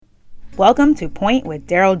Welcome to Point with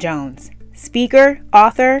Daryl Jones, speaker,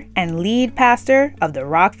 author, and lead pastor of the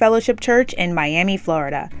Rock Fellowship Church in Miami,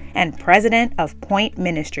 Florida, and president of Point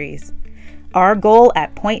Ministries. Our goal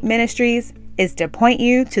at Point Ministries is to point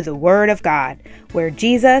you to the Word of God, where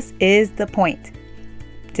Jesus is the point.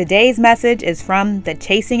 Today's message is from the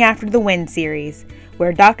Chasing After the Wind series,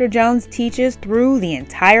 where Dr. Jones teaches through the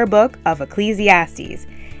entire book of Ecclesiastes,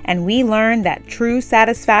 and we learn that true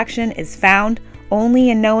satisfaction is found only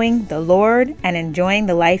in knowing the Lord and enjoying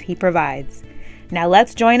the life He provides. Now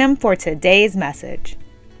let's join Him for today's message.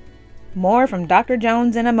 More from Dr.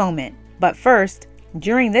 Jones in a moment, but first,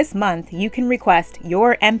 during this month, you can request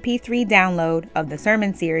your MP3 download of the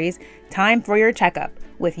sermon series, Time for Your Checkup,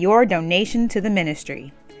 with your donation to the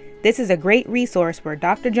ministry. This is a great resource where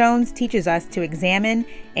Dr. Jones teaches us to examine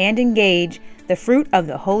and engage the fruit of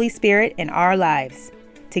the Holy Spirit in our lives.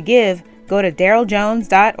 To give, go to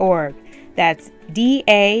daryljones.org. That's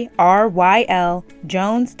DARYL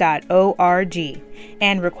Jones.org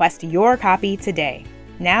and request your copy today.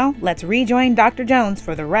 Now, let's rejoin Dr. Jones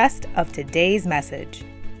for the rest of today's message.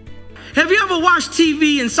 Have you ever watched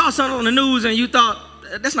TV and saw something on the news and you thought,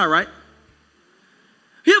 that's not right?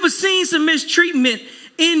 You ever seen some mistreatment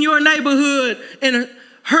in your neighborhood and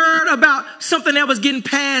heard about something that was getting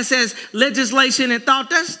passed as legislation and thought,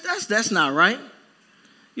 that's not right?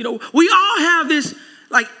 You know, we all have this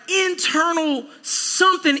like internal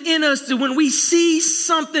something in us that when we see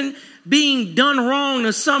something being done wrong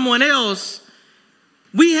to someone else,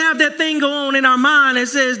 we have that thing go on in our mind that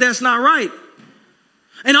says that's not right.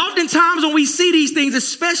 And oftentimes when we see these things,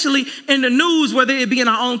 especially in the news, whether it be in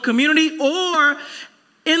our own community or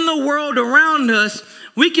in the world around us,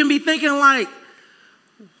 we can be thinking like,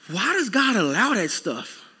 why does God allow that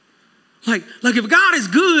stuff? Like if God is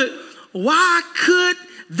good, why could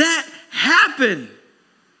that happen?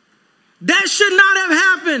 That should not have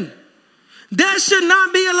happened. That should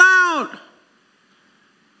not be allowed.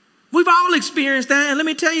 We've all experienced that. And let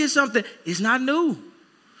me tell you something. It's not new.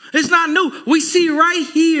 It's not new. We see right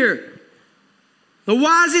here the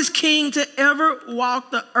wisest king to ever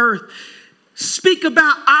walk the earth speak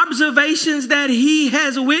about observations that he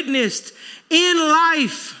has witnessed in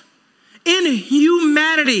life, in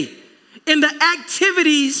humanity, in the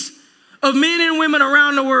activities of men and women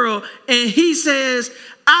around the world. And he says,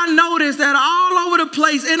 I noticed that all over the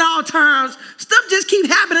place in all times, stuff just keep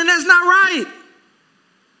happening. That's not right.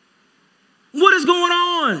 What is going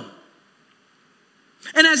on?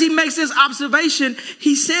 And as he makes this observation,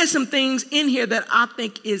 he says some things in here that I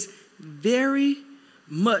think is very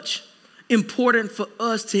much important for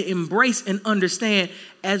us to embrace and understand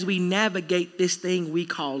as we navigate this thing we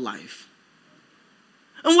call life.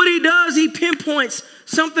 And what he does, he pinpoints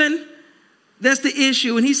something that's the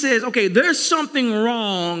issue. And he says, okay, there's something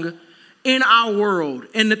wrong in our world.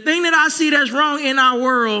 And the thing that I see that's wrong in our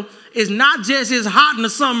world is not just it's hot in the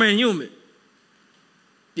summer and humid.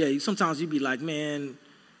 Yeah, sometimes you be like, man,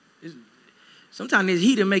 sometimes this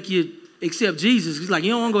heat will make you accept Jesus. It's like,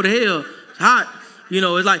 you don't want to go to hell. It's hot. You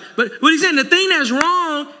know, it's like, but what he's saying, the thing that's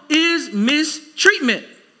wrong is mistreatment.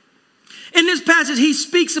 In this passage, he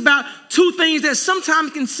speaks about two things that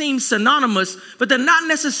sometimes can seem synonymous, but they're not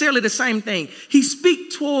necessarily the same thing. He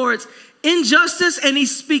speaks towards injustice and he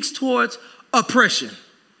speaks towards oppression.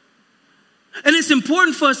 And it's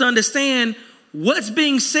important for us to understand what's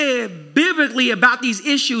being said biblically about these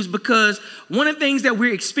issues, because one of the things that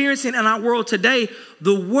we're experiencing in our world today,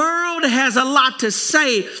 the world has a lot to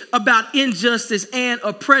say about injustice and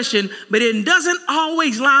oppression, but it doesn't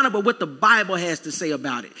always line up with what the Bible has to say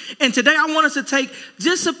about it. And today I want us to take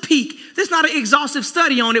just a peek. This is not an exhaustive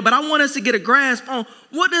study on it, but I want us to get a grasp on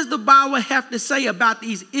what does the Bible have to say about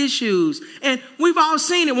these issues. And we've all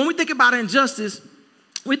seen it. When we think about injustice,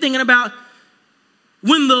 we're thinking about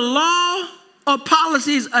when the law or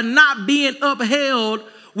policies are not being upheld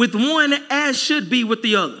with one as should be with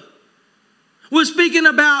the other. We're speaking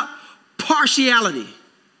about partiality.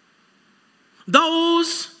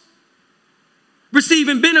 Those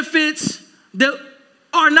receiving benefits that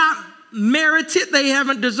are not merited, they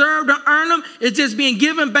haven't deserved or earned them. It's just being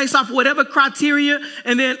given based off whatever criteria,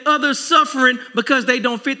 and then others suffering because they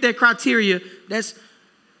don't fit that criteria. That's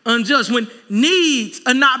unjust. When needs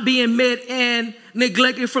are not being met and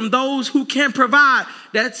neglected from those who can provide,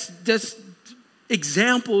 that's just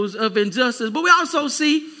examples of injustice. But we also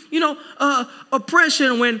see,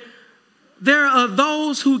 oppression when there are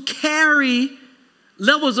those who carry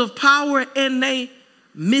levels of power and they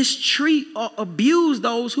mistreat or abuse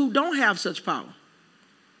those who don't have such power.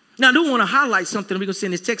 Now, I do want to highlight something. We're going to see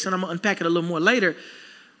in this text, and I'm going to unpack it a little more later.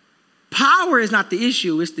 Power is not the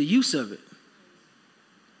issue, it's the use of it.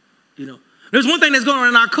 There's one thing that's going on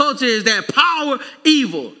in our culture is that power,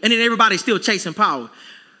 evil, and then everybody's still chasing power.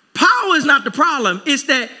 Power is not the problem. It's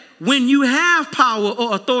that when you have power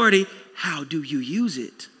or authority, how do you use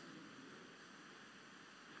it?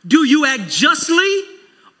 Do you act justly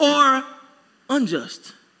or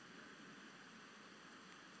unjust?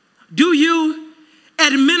 Do you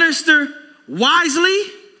administer wisely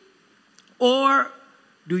or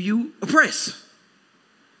do you oppress?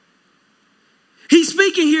 He's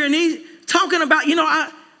speaking here and he's talking about,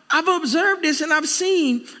 I've observed this and I've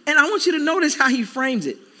seen, and I want you to notice how he frames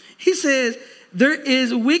it. He says, there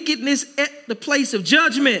is wickedness at the place of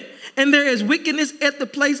judgment, and there is wickedness at the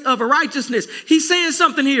place of righteousness. He's saying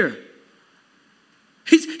something here.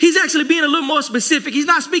 He's actually being a little more specific. He's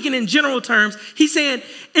not speaking in general terms. He's saying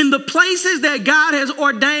in the places that God has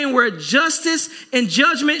ordained where justice and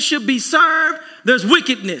judgment should be served, there's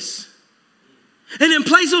wickedness. And in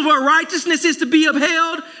places where righteousness is to be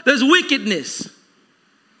upheld, there's wickedness.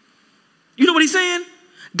 You know what he's saying?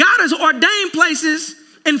 God has ordained places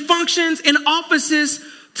and functions and offices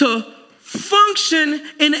to function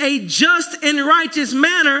in a just and righteous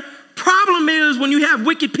manner. Problem is when you have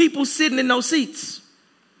wicked people sitting in those seats.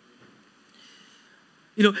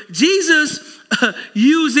 Jesus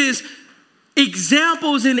uses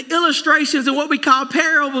examples and illustrations and what we call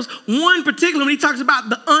parables. One particular, when he talks about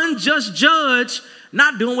the unjust judge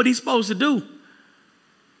not doing what he's supposed to do.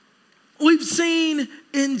 We've seen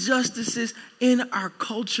injustices in our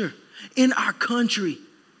culture, in our country,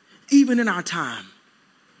 even in our time.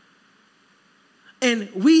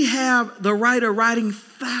 And we have the writer writing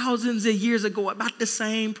thousands of years ago about the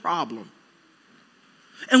same problem.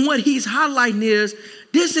 And what he's highlighting is,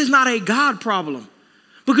 this is not a God problem.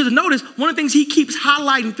 Because notice, one of the things he keeps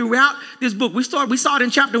highlighting throughout this book, we saw it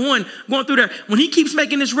in chapter 1, going through there. When he keeps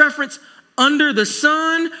making this reference, under the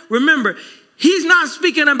sun, remember, he's not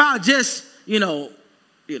speaking about just,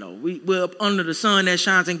 we're up under the sun that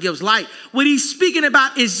shines and gives light. What he's speaking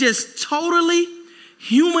about is just totally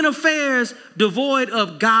human affairs devoid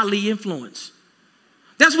of godly influence.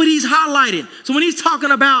 That's what he's highlighting. So when he's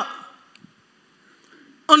talking about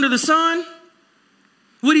under the sun,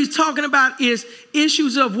 what he's talking about is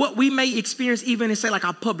issues of what we may experience even in, say, like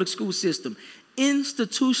our public school system.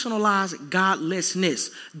 Institutionalized godlessness.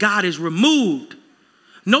 God is removed.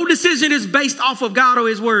 No decision is based off of God or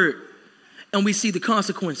his word. And we see the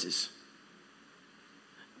consequences.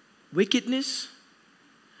 Wickedness,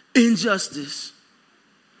 injustice,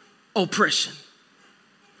 oppression.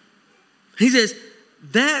 He says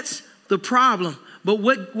that's the problem. But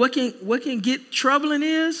what can get troubling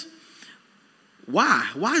is, why?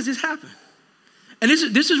 Why does this happen? And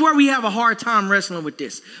this is where we have a hard time wrestling with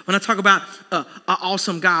this. When I talk about an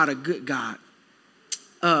awesome God, a good God.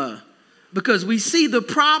 Because we see the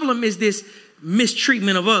problem is this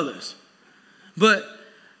mistreatment of others. But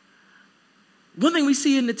one thing we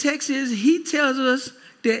see in the text is he tells us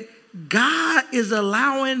that God is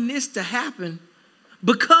allowing this to happen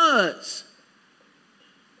because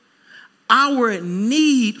our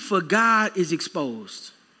need for God is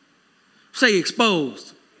exposed. Say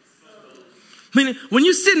exposed. Meaning, when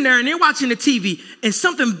you're sitting there and they're watching the TV and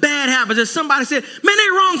something bad happens and somebody said, man,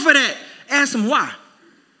 they're wrong for that. Ask them why.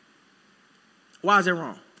 Why is that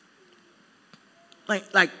wrong?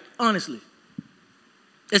 Like honestly.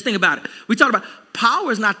 Let's think about it. We talked about power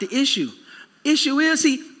is not the issue. Issue is,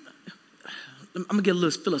 I'm going to get a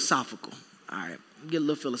little philosophical. All right, get a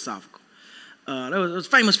little philosophical. There was a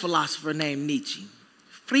famous philosopher named Nietzsche,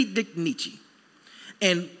 Friedrich Nietzsche.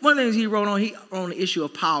 And one of the things he wrote on the issue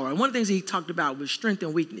of power. And one of the things he talked about was strength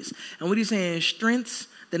and weakness. And what he's saying, strengths,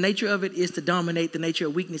 the nature of it is to dominate. The nature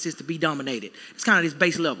of weakness is to be dominated. It's kind of this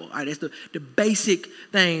base level. All right, that's the basic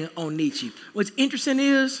thing on Nietzsche. What's interesting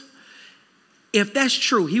is, if that's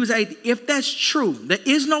true, if that's true, there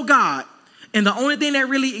is no God, and the only thing that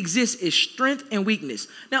really exists is strength and weakness.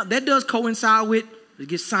 Now, that does coincide with, it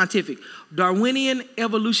gets scientific, Darwinian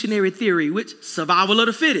evolutionary theory, which survival of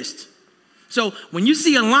the fittest. So when you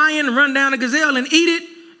see a lion run down a gazelle and eat it,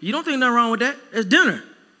 you don't think nothing wrong with that. It's dinner.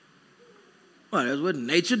 Well, that's what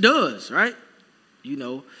nature does, right?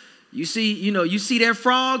 You see that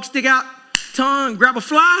frog stick out tongue, grab a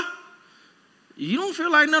fly. You don't feel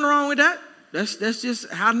like nothing wrong with that. That's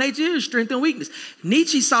just how nature is, strength and weakness.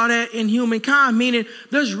 Nietzsche saw that in humankind, meaning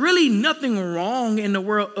there's really nothing wrong in the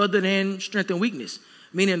world other than strength and weakness.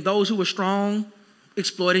 Meaning those who are strong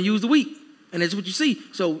exploit and use the weak. And that's what you see.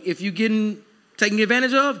 So if you're getting taken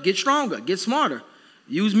advantage of, get stronger, get smarter.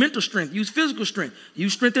 Use mental strength, use physical strength,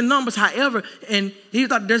 use strength in numbers, however. And he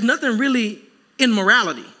thought there's nothing really in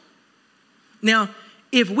morality. Now,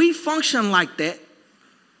 if we function like that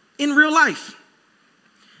in real life,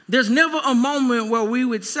 There's never a moment where we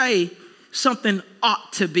would say something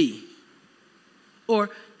ought to be or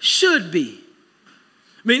should be.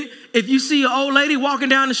 I mean, if you see an old lady walking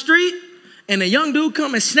down the street and a young dude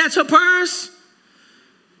come and snatch her purse,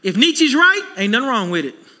 if Nietzsche's right, ain't nothing wrong with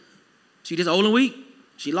it. She just old and weak.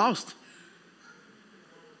 She lost.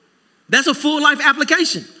 That's a full life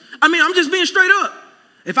application. I mean, I'm just being straight up.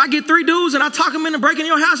 If I get 3 dudes and I talk them into breaking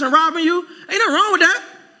your house and robbing you, ain't nothing wrong with that.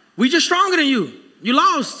 We just stronger than you. You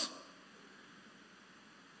lost.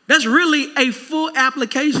 That's really a full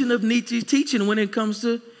application of Nietzsche's teaching when it comes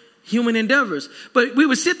to human endeavors. But we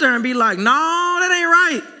would sit there and be like, no, that ain't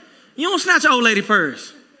right. You don't snatch an old lady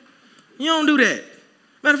purse. You don't do that.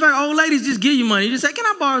 Matter of fact, old ladies just give you money. You just say, can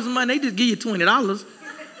I borrow some money? They just give you $20.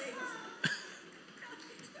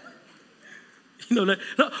 You know,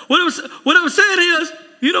 what I was saying is,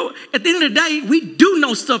 you know, at the end of the day, we do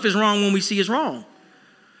know stuff is wrong when we see it's wrong.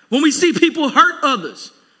 When we see people hurt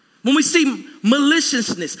others, when we see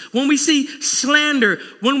maliciousness, when we see slander,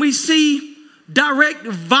 when we see direct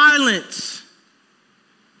violence,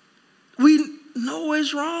 we know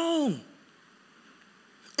it's wrong.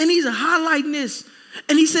 And he's highlighting this.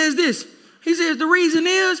 And he says this. He says the reason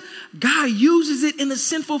is God uses it in the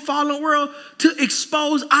sinful fallen world to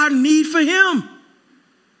expose our need for him.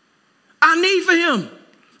 Our need for him.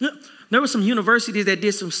 There were some universities that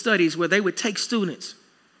did some studies where they would take students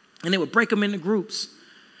and they would break them into groups.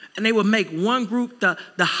 And they would make one group the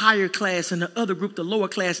higher class and the other group the lower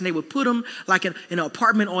class. And they would put them like in an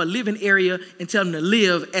apartment or a living area and tell them to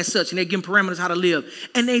live as such. And they give them parameters how to live.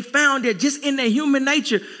 And they found that just in their human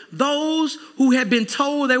nature, those who had been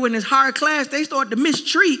told they were in this higher class, they started to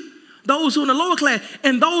mistreat those who were in the lower class.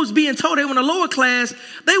 And those being told they were in the lower class,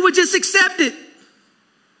 they would just accept it.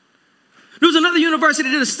 There was another university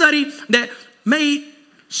that did a study that made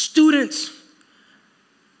students,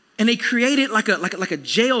 and they created like a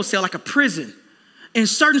jail cell, like a prison. And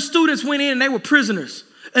certain students went in and they were prisoners.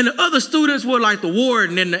 And the other students were like the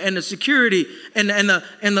warden and the security and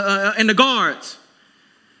the guards.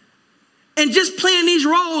 And just playing these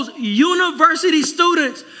roles, university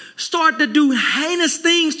students start to do heinous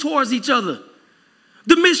things towards each other.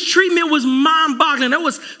 The mistreatment was mind-boggling. There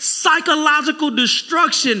was psychological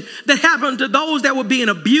destruction that happened to those that were being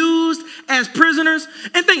abused as prisoners.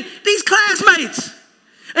 And think, these classmates,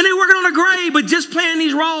 and they working on a grade, but just playing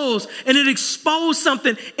these roles, and it exposed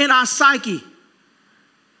something in our psyche.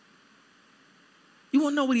 You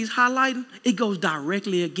want to know what he's highlighting? It goes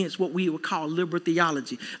directly against what we would call liberal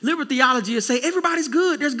theology. Liberal theology is say everybody's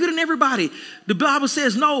good. There's good in everybody. The Bible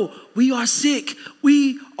says, no, we are sick.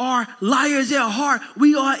 We are liars at heart.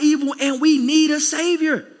 We are evil, and we need a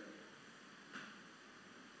Savior.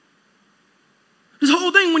 This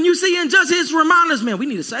whole thing, when you see injustice, remind us, man, we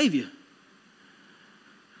need a Savior.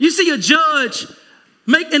 You see a judge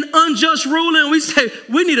make an unjust ruling, and we say,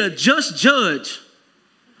 we need a just judge.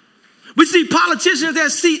 We see politicians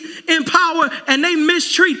that sit in power and they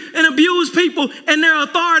mistreat and abuse people and their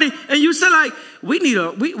authority. And you say, like, we need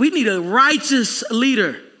a righteous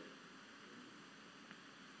leader.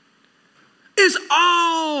 It's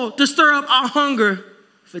all to stir up our hunger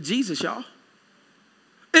for Jesus, y'all.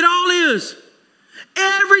 It all is.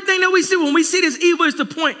 Everything that we see, when we see this evil, is the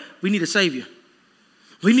point. We need a Savior.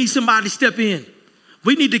 We need somebody to step in.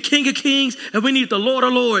 We need the King of Kings and we need the Lord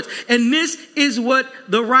of Lords. And this is what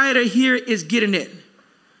the writer here is getting at.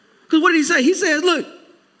 Because what did he say? He says, look,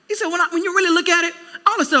 he said, when you really look at it,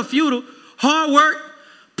 all the stuff futile, hard work,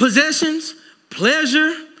 possessions,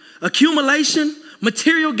 pleasure, accumulation,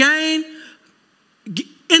 material gain,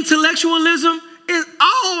 intellectualism, it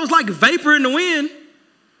all is like vapor in the wind.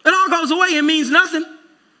 It all goes away. It means nothing.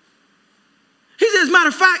 He says, as a matter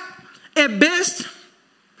of fact, at best,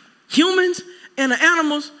 humans and the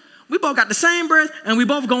animals, we both got the same breath and we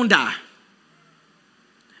both gonna die.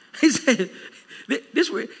 He said, this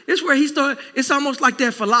where he started, it's almost like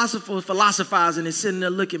that philosopher philosophizing and sitting there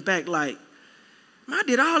looking back like, I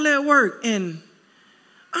did all that work and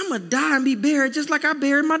I'm gonna die and be buried just like I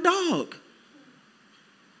buried my dog.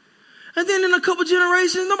 And then in a couple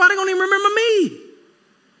generations, nobody gonna even remember me.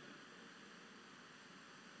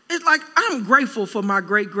 It's like, I'm grateful for my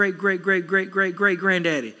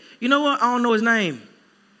great-great-great-great-great-great-great-granddaddy. You know what? I don't know his name.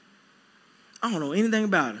 I don't know anything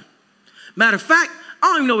about him. Matter of fact, I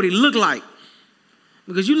don't even know what he looked like.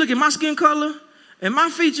 Because you look at my skin color and my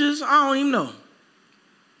features, I don't even know.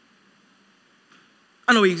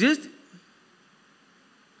 I know he existed.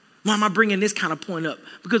 Why am I bringing this kind of point up?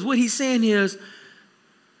 Because what he's saying is,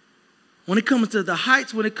 when it comes to the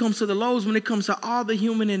heights, when it comes to the lows, when it comes to all the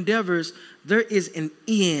human endeavors, there is an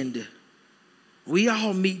end. We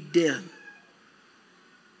all meet death.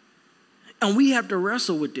 And we have to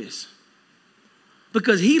wrestle with this.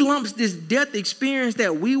 Because he lumps this death experience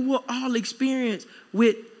that we will all experience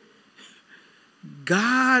with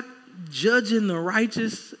God judging the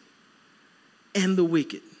righteous and the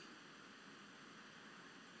wicked.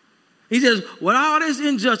 He says, with all this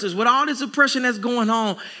injustice, with all this oppression that's going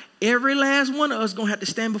on, every last one of us is going to have to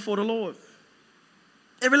stand before the Lord.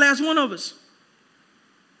 Every last one of us.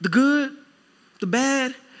 The good, the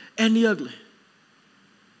bad, and the ugly.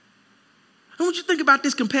 I want you to think about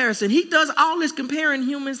this comparison. He does all this comparing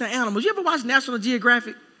humans and animals. You ever watch National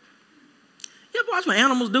Geographic? You ever watch what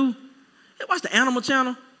animals do? You ever watch the Animal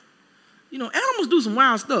Channel? You know, animals do some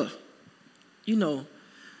wild stuff. You know,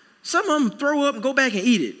 some of them throw up and go back and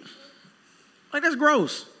eat it. Like, that's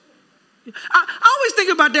gross. I always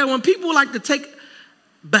think about that when people like to take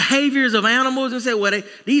behaviors of animals and say, well,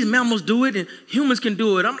 these mammals do it and humans can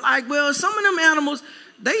do it. I'm like, well, some of them animals,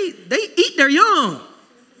 they eat their young.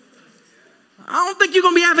 I don't think you're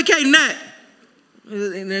going to be advocating that.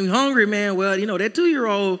 And they're hungry, man. Well, you know, that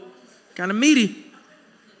 2-year-old kind of meaty.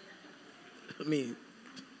 I mean,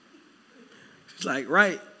 it's like,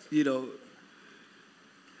 right, you know.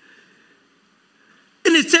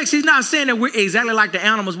 In this text, he's not saying that we're exactly like the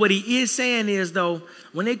animals. What he is saying is, though,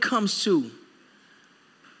 when it comes to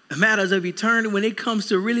matters of eternity, when it comes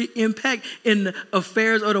to really impact in the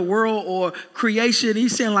affairs of the world or creation,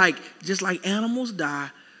 he's saying, like, just like animals die,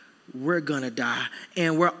 we're going to die.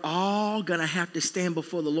 And we're all going to have to stand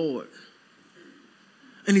before the Lord.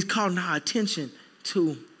 And he's calling our attention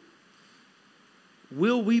to,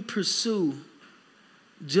 will we pursue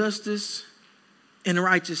justice and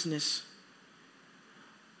righteousness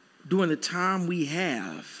during the time we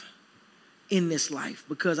have in this life?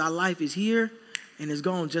 Because our life is here and it's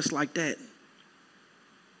gone just like that.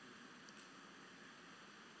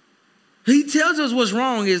 He tells us what's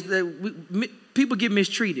wrong is that people get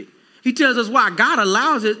mistreated. He tells us why. God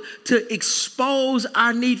allows it to expose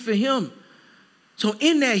our need for him. So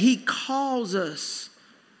in that, he calls us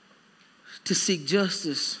to seek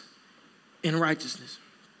justice and righteousness.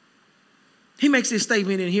 He makes this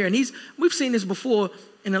statement in here, and we've seen this before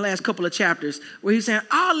in the last couple of chapters, where he's saying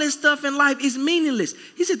all this stuff in life is meaningless.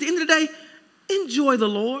 He said at the end of the day, enjoy the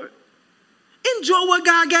Lord. Enjoy what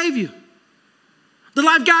God gave you. The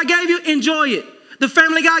life God gave you, enjoy it. The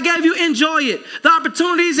family God gave you, enjoy it. The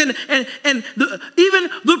opportunities and even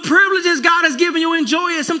the privileges God has given you,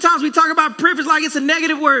 enjoy it. Sometimes we talk about privilege like it's a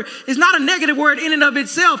negative word. It's not a negative word in and of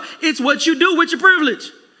itself. It's what you do with your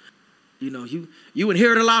privilege. You know, you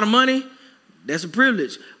inherit a lot of money. That's a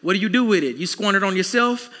privilege. What do you do with it? You squander it on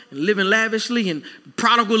yourself and living lavishly and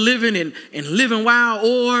prodigal living and living wild,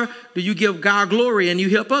 or do you give God glory and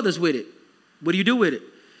you help others with it? What do you do with it?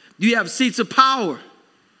 You have seats of power.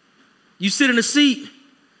 You sit in a seat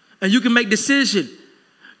and you can make decisions.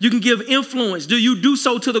 You can give influence. Do you do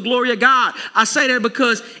so to the glory of God? I say that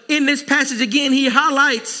because in this passage, again, he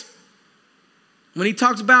highlights when he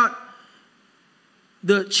talks about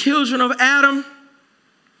the children of Adam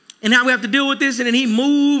and how we have to deal with this. And then he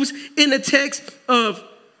moves in the text of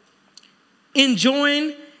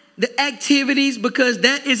enjoying the activities because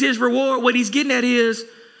that is his reward. What he's getting at is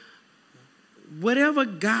whatever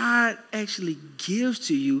God actually gives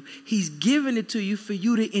to you, he's giving it to you for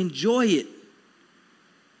you to enjoy it.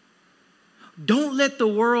 Don't let the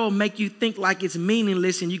world make you think like it's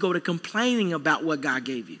meaningless and you go to complaining about what God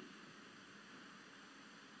gave you.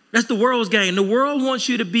 That's the world's game. The world wants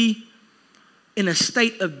you to be in a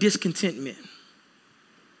state of discontentment.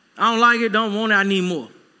 I don't like it, don't want it, I need more.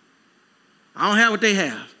 I don't have what they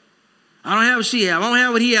have. I don't have what she have. I don't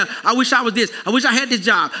have what he have. I wish I was this. I wish I had this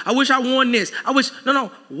job. I wish I won this.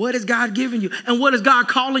 No. What is God giving you? And what is God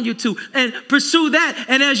calling you to? And pursue that.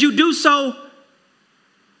 And as you do so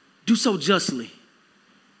justly.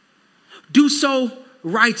 Do so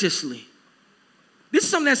righteously. This is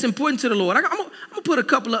something that's important to the Lord. I'm going to put a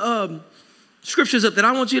couple of scriptures up that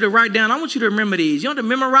I want you to write down. I want you to remember these. You don't have to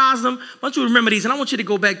memorize them. I want you to remember these. And I want you to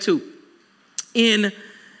go back to in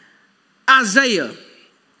Isaiah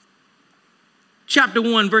chapter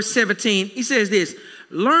 1, verse 17, he says this,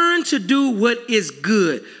 learn to do what is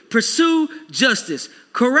good, pursue justice,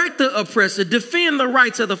 correct the oppressor, defend the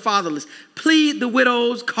rights of the fatherless, plead the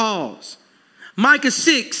widow's cause. Micah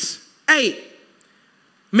 6:8,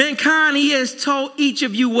 mankind, he has told each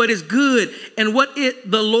of you what is good and what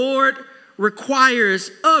the Lord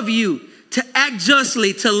requires of you, to act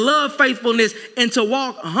justly, to love faithfulness, and to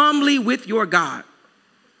walk humbly with your God.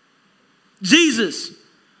 Jesus,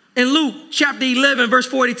 in Luke chapter 11, verse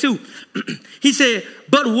 42, he said,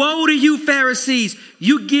 but woe to you, Pharisees,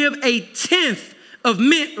 you give a tenth of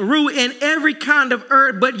mint, rue, and every kind of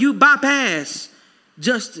herb, but you bypass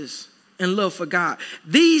justice and love for God.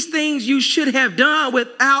 These things you should have done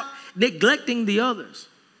without neglecting the others.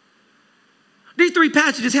 These three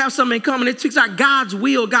passages have something in common. It speaks out God's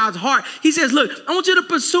will, God's heart. He says, look, I want you to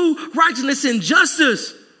pursue righteousness and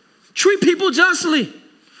justice. Treat people justly.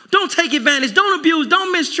 Don't take advantage. Don't abuse.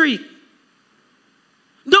 Don't mistreat.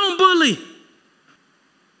 Don't bully.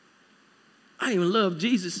 I even love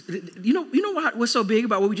Jesus. You know what's so big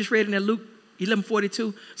about what we just read in that Luke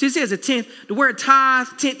 11:42? See, it says a tenth. The word tithe,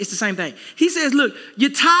 tenth, it's the same thing. He says, look,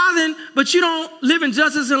 you're tithing, but you don't live in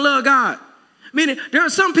justice and love God. Meaning, there are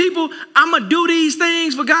some people, I'm going to do these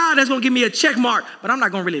things for God. That's going to give me a check mark, but I'm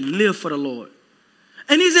not going to really live for the Lord.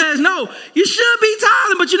 And he says, no, you should be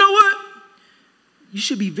tithing, but you know what? You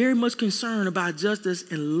should be very much concerned about justice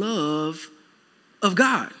and love of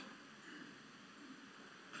God.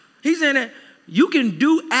 He's saying that you can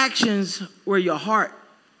do actions where your heart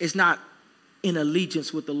is not in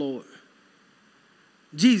allegiance with the Lord.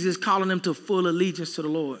 Jesus is calling them to full allegiance to the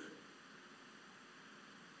Lord.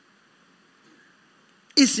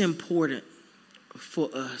 It's important for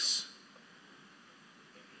us.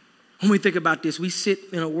 When we think about this, we sit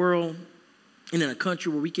in a world and in a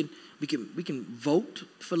country where we can vote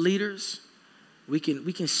for leaders. We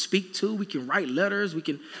can speak to. We can write letters. We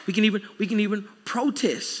can even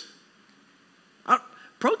protest.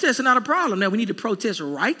 Protests are not a problem. Now we need to protest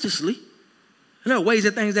righteously. There are ways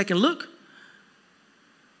and things that can look,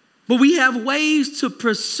 but we have ways to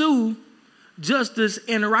pursue justice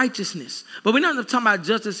and righteousness. But we're not talking about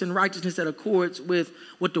justice and righteousness that accords with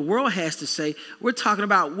what the world has to say. We're talking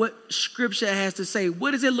about what Scripture has to say.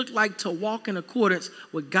 What does it look like to walk in accordance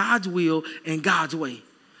with God's will and God's way?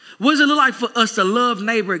 What does it look like for us to love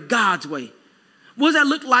neighbor God's way? What does that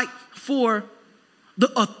look like for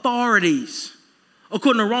the authorities?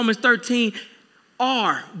 According to Romans 13,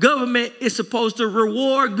 our government is supposed to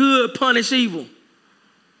reward good, punish evil.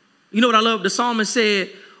 You know what I love? The psalmist said,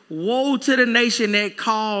 woe to the nation that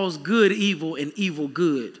calls good evil and evil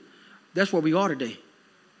good. That's where we are today.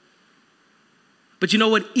 But you know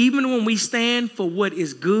what? Even when we stand for what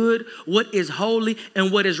is good, what is holy,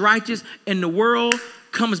 and what is righteous, and the world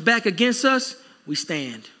comes back against us, we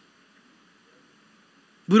stand.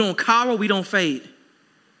 We don't cower, we don't fade.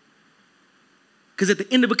 Because at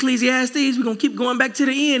the end of Ecclesiastes, we're going to keep going back to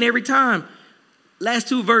the end every time. Last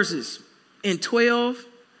two verses. In 12,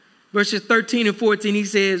 verses 13 and 14, he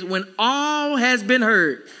says, when all has been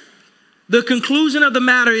heard, the conclusion of the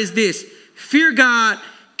matter is this: fear God,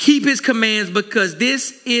 keep his commands, because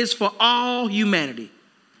this is for all humanity.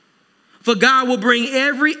 For God will bring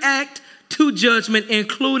every act to judgment,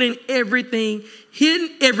 including every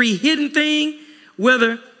hidden thing,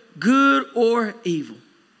 whether good or evil.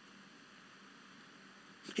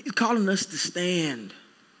 He's calling us to stand.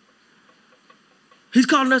 He's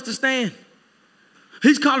calling us to stand.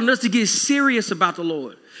 He's calling us to get serious about the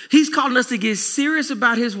Lord. He's calling us to get serious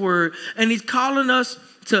about his word. And he's calling us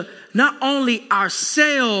to not only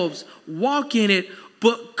ourselves walk in it,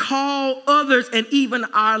 but call others and even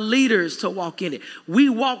our leaders to walk in it. We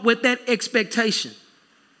walk with that expectation.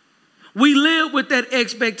 We live with that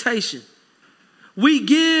expectation. We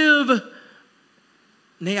give,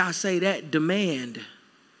 may I say that, demand.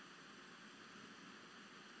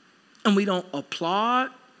 And we don't applaud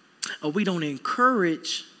or we don't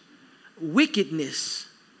encourage wickedness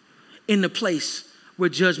in the place where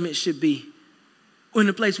judgment should be, or in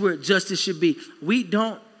the place where justice should be. We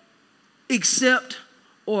don't accept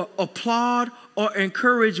or applaud or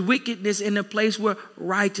encourage wickedness in the place where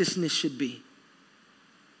righteousness should be.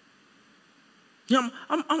 You know,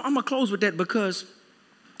 I'm going to close with that because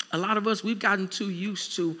a lot of us, we've gotten too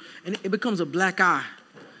used to, and it becomes a black eye.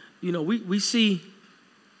 You know, we see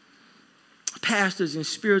pastors and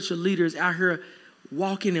spiritual leaders out here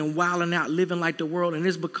walking and wilding out, living like the world, and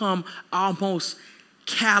it's become almost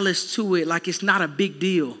callous to it, like it's not a big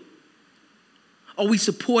deal. Or we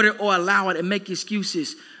support it or allow it and make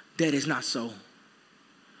excuses. That is not so.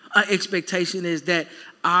 Our expectation is that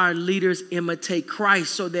our leaders imitate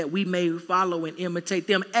Christ so that we may follow and imitate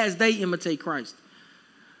them as they imitate Christ.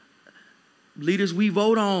 Leaders we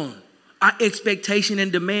vote on, our expectation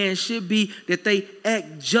and demand should be that they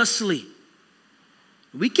act justly.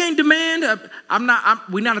 We can't demand,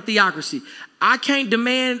 we're not a theocracy. I can't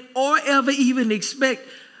demand or ever even expect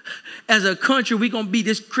as a country we're going to be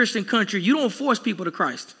this Christian country. You don't force people to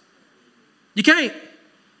Christ. You can't.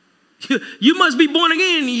 You must be born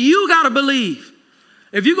again. You got to believe.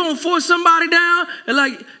 If you're going to force somebody down and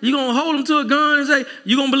like you're going to hold them to a gun and say,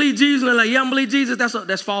 you're going to believe Jesus, and they're like, yeah, I don't believe Jesus,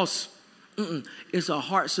 that's false. It's a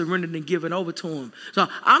heart surrendered and given over to him. So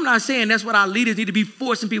I'm not saying that's what our leaders need to be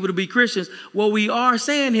forcing people to be Christians. What we are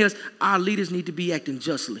saying is our leaders need to be acting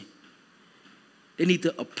justly. They need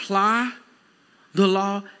to apply the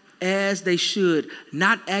law as they should,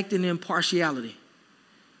 not acting in partiality.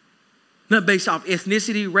 Not based off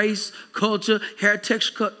ethnicity, race, culture, hair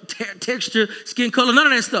texture, skin color, none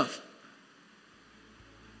of that stuff.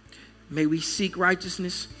 May we seek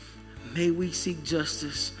righteousness. May we seek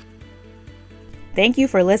justice. Thank you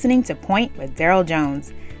for listening to Point with Daryl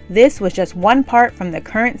Jones. This was just one part from the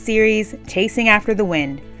current series, Chasing After the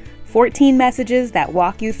Wind. 14 messages that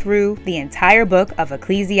walk you through the entire book of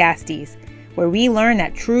Ecclesiastes, where we learn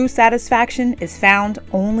that true satisfaction is found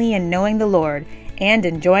only in knowing the Lord and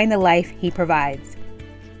enjoying the life He provides.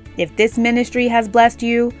 If this ministry has blessed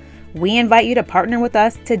you, we invite you to partner with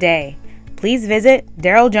us today. Please visit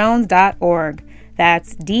daryljones.org.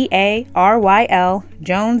 That's DARYL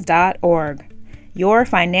Jones.org. Your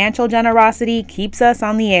financial generosity keeps us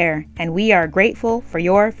on the air, and we are grateful for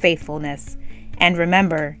your faithfulness. And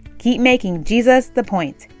remember, keep making Jesus the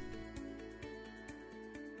point.